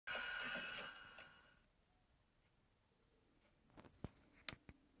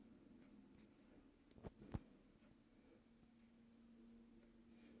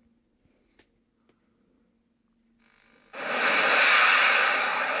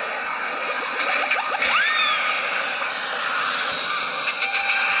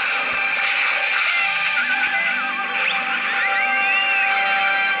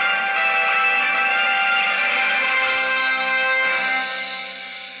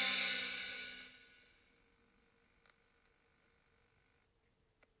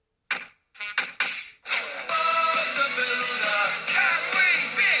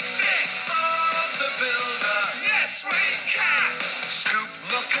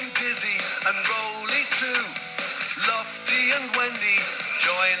and dizzy and rolly too. Lofty and Wendy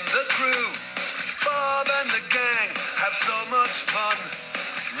join the crew. Bob and the gang have so much fun.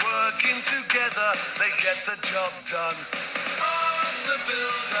 Working together, they get the job done. Bob the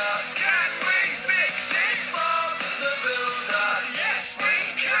Builder, can we fix it? Bob the Builder, yes we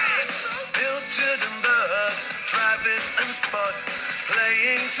can. Milton and Bird, Travis and Spud,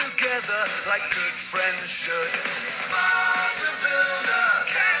 playing together like good friends should. Bob the Builder,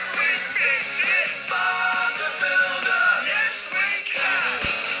 can we fix it? Bob the Builder, yes we can.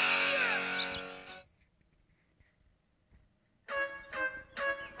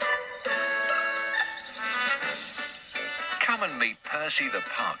 Come and meet Percy the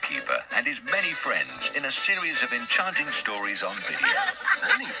Park Keeper and his many friends in a series of enchanting stories on video.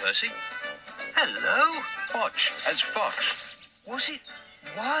 Morning, Percy. Hello. Watch as Fox, Was it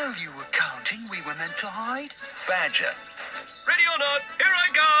while you were counting we were meant to hide? Badger, Ready or not, here I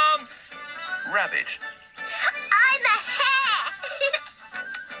come. Rabbit, I'm a hare.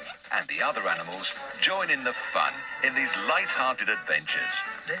 and the other animals join in the fun in these light-hearted adventures.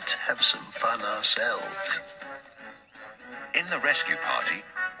 Let's have some fun ourselves. In the rescue party,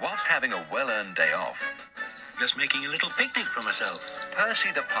 whilst having a well-earned day off, Just making a little picnic for myself.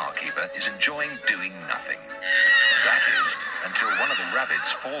 Percy the Park Keeper is enjoying doing nothing. That is, until one of the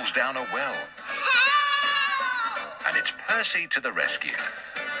rabbits falls down a well. And it's Percy to the rescue.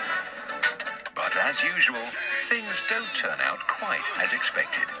 But as usual, things don't turn out quite as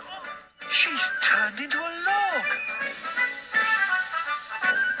expected. She's turned into a log.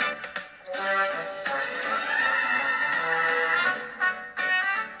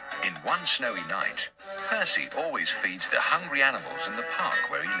 In one snowy night, Percy always feeds the hungry animals in the park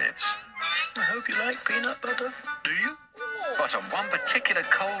where he lives. I hope you like peanut butter. Do you? But on one particular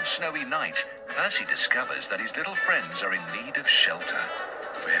cold, snowy night, Percy discovers that his little friends are in need of shelter.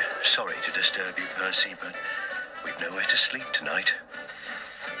 We're sorry to disturb you, Percy, but we've nowhere to sleep tonight.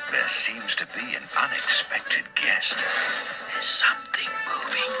 There seems to be an unexpected guest. There's something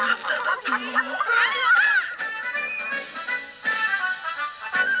moving under the floor.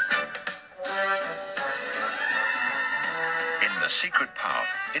 In the secret path,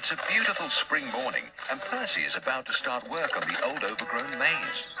 it's a beautiful spring morning, and Percy is about to start work on the old overgrown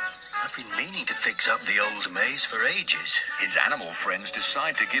maze. I've been meaning to fix up the old maze for ages. His animal friends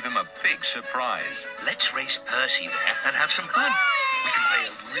decide to give him a big surprise. Let's race Percy there and have some fun. We can play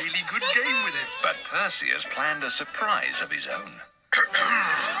a really good game with him. But Percy has planned a surprise of his own.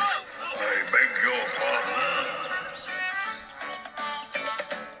 I beg your pardon.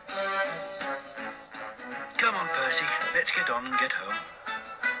 Come on, Percy. Let's get on and get home.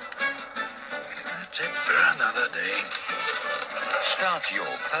 That's it for another day. Start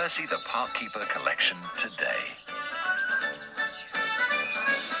your Percy the Park Keeper collection today.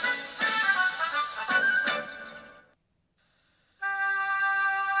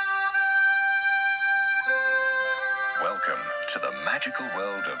 Welcome to the magical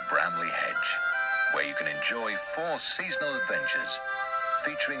world of Bramley Hedge, where you can enjoy 4 seasonal adventures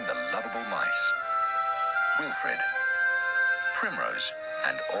featuring the lovable mice, Wilfred, Primrose,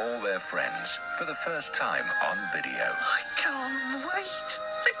 and all their friends for the first time on video. I can't wait.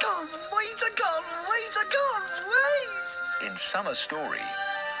 I can't wait. I can't wait. I can't wait. In Summer Story,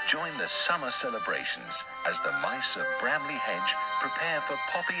 join the summer celebrations as the mice of Bramley Hedge prepare for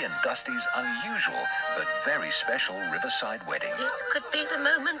Poppy and Dusty's unusual but very special riverside wedding. This could be the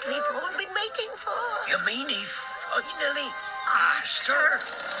moment we've all been waiting for. You mean he finally asked her?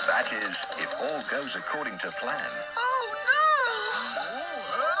 That is, if all goes according to plan. Oh, no.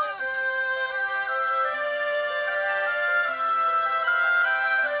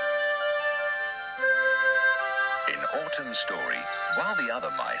 In Autumn Story, while the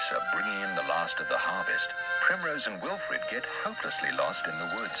other mice are bringing in the last of the harvest, Primrose and Wilfred get hopelessly lost in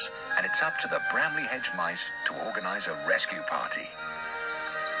the woods, and it's up to the Bramley Hedge mice to organize a rescue party.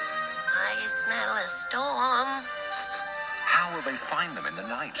 I smell a storm. How will they find them in the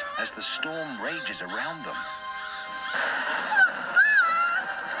night as the storm rages around them?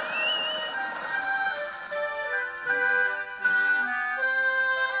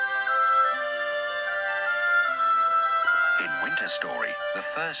 In Winter Story, the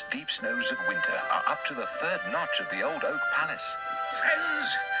first deep snows of winter are up to the 3rd notch of the old oak palace.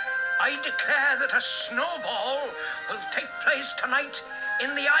 Friends, I declare that a snowball will take place tonight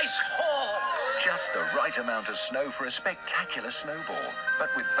in the ice hall. Just the right amount of snow for a spectacular snowball.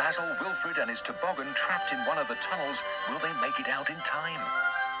 But with Basil, Wilfred and his toboggan trapped in one of the tunnels, will they make it out in time?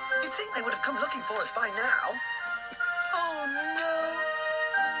 You'd think they would have come looking for us by now. Oh, no.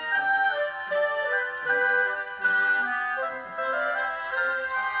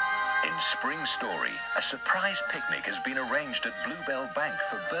 In Spring Story, a surprise picnic has been arranged at Bluebell Bank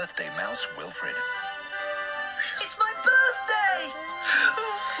for birthday mouse Wilfred. It's my birthday!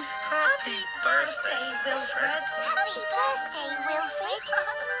 Happy birthday, Wilfred. Happy birthday, Wilfred.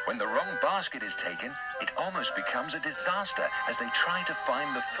 When the wrong basket is taken, it almost becomes a disaster as they try to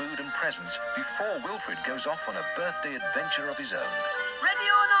find the food and presents before Wilfred goes off on a birthday adventure of his own. Ready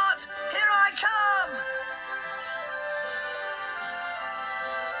or not, here I come!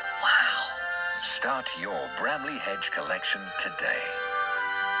 Wow! Start your Bramley Hedge collection today.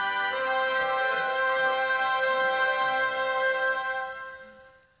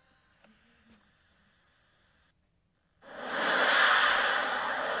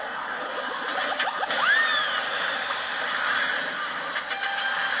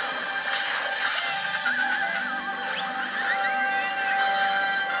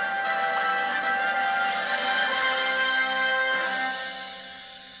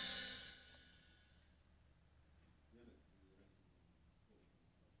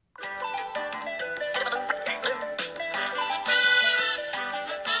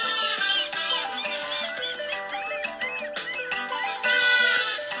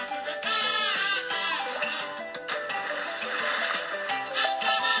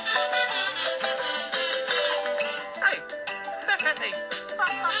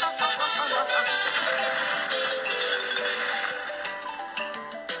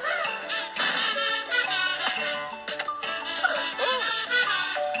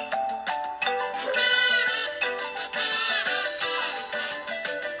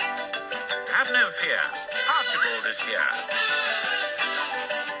 Have no fear. Archibald is here.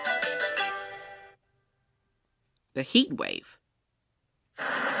 The heatwave.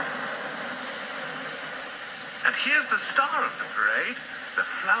 And here's the star of the parade, the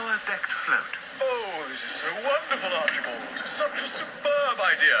flower-decked float. Oh, this is so wonderful, Archibald. Such a superb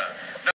idea.